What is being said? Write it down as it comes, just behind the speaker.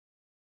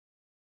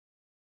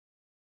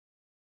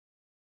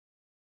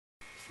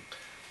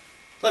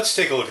Let's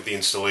take a look at the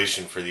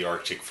installation for the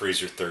Arctic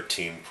Freezer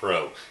 13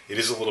 Pro. It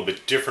is a little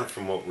bit different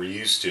from what we're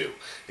used to.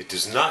 It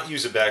does not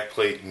use a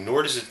backplate,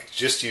 nor does it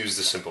just use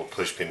the simple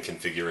pushpin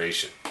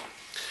configuration.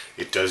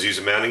 It does use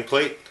a mounting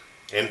plate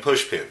and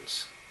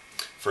pushpins.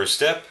 First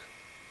step,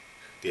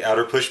 the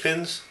outer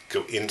pushpins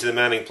go into the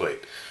mounting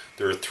plate.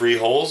 There are 3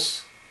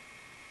 holes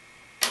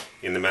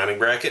in the mounting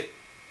bracket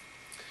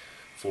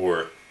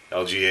for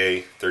LGA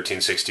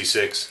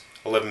 1366,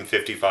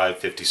 1155,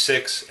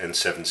 56, and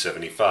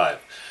 775.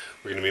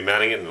 We're going to be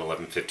mounting it in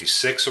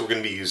 1156, so we're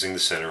going to be using the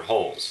center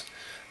holes.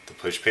 The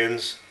push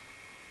pins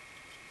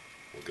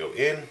will go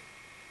in,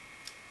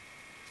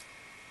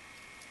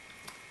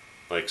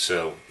 like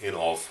so, in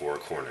all 4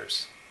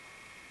 corners.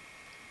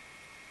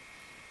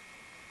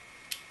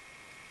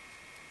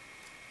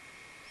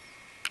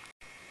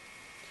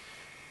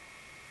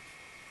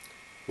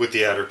 With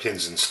the outer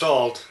pins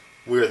installed,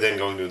 we are then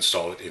going to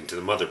install it into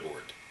the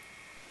motherboard.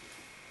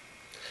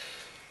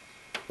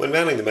 When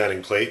mounting the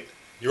mounting plate,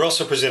 you're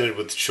also presented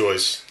with the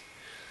choice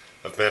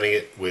of mounting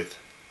it with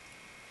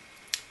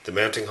the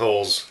mounting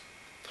holes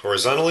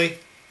horizontally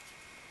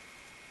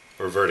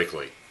or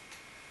vertically.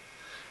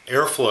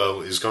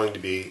 Airflow is going to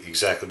be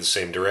exactly the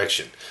same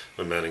direction.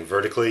 When mounting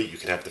vertically, you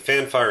can have the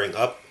fan firing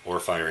up or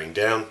firing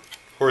down.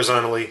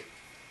 Horizontally,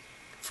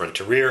 front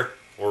to rear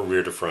or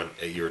rear to front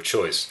at your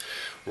choice.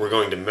 We're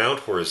going to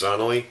mount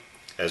horizontally,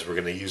 as we're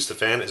going to use the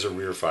fan as a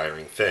rear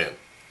firing fan.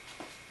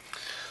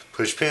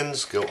 Push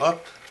pins go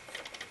up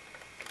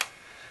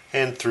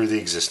and through the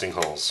existing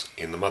holes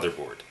in the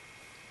motherboard.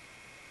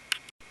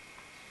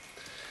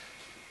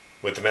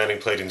 With the mounting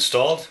plate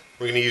installed,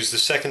 we're going to use the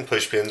second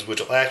push pins, which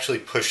will actually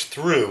push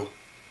through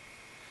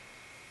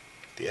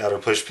the outer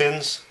push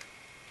pins,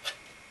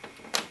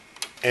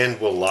 and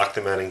will lock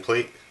the mounting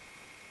plate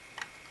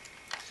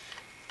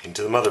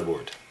into the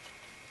motherboard.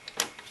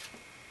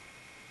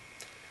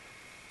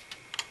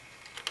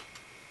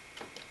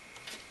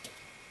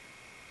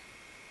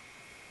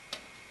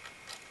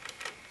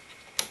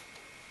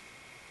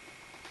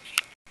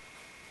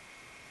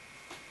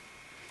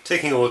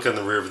 Taking a look on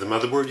the rear of the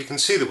motherboard, you can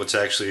see that what's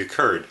actually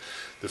occurred.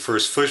 The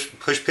first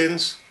push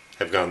pins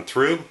have gone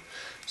through,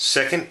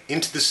 second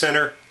into the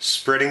center,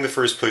 spreading the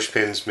first push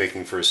pins,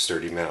 making for a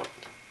sturdy mount.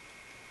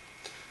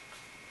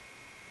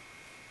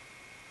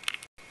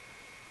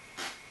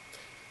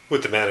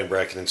 With the mounting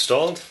bracket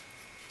installed,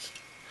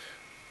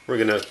 we're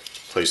going to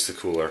place the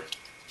cooler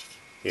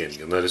in.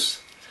 You'll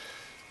notice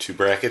 2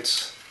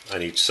 brackets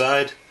on each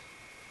side,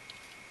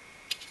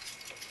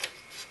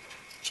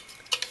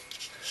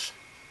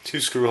 2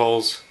 screw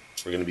holes.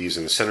 We're going to be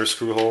using the center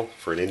screw hole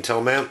for an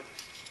Intel mount,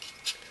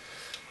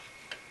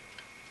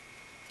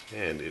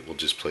 and it will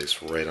just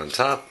place right on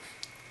top,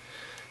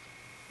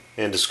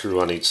 and a screw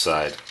on each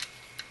side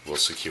will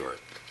secure it.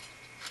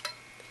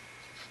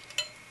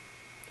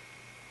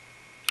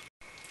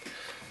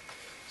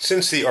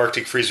 Since the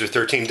Arctic Freezer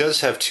 13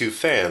 does have 2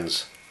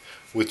 fans,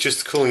 with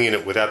just the cooling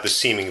unit without the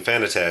seaming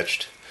fan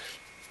attached,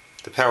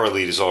 the power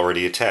lead is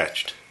already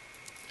attached.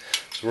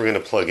 So we're going to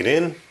plug it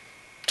in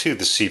to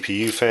the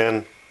CPU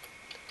fan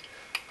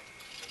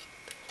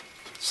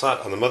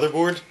slot on the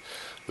motherboard,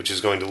 which is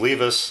going to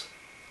leave us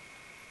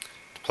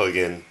to plug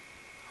in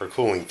our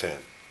cooling fan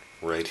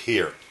right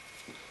here.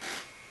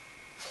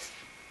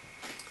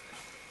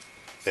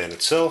 Fan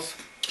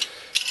itself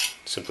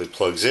simply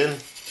plugs in,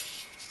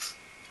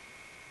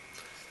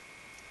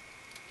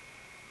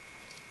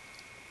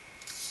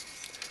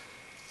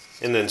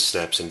 and then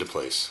snaps into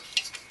place.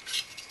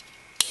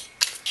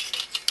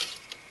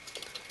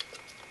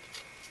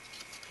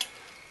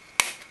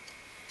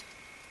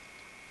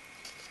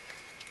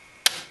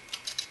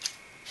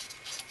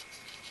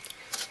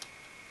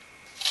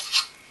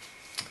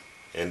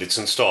 And it's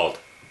installed.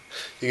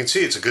 You can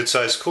see it's a good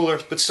sized cooler,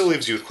 but still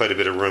leaves you with quite a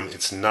bit of room.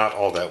 It's not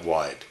all that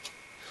wide.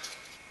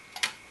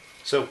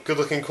 So, good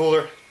looking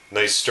cooler,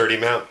 nice sturdy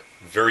mount,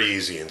 very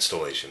easy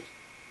installation.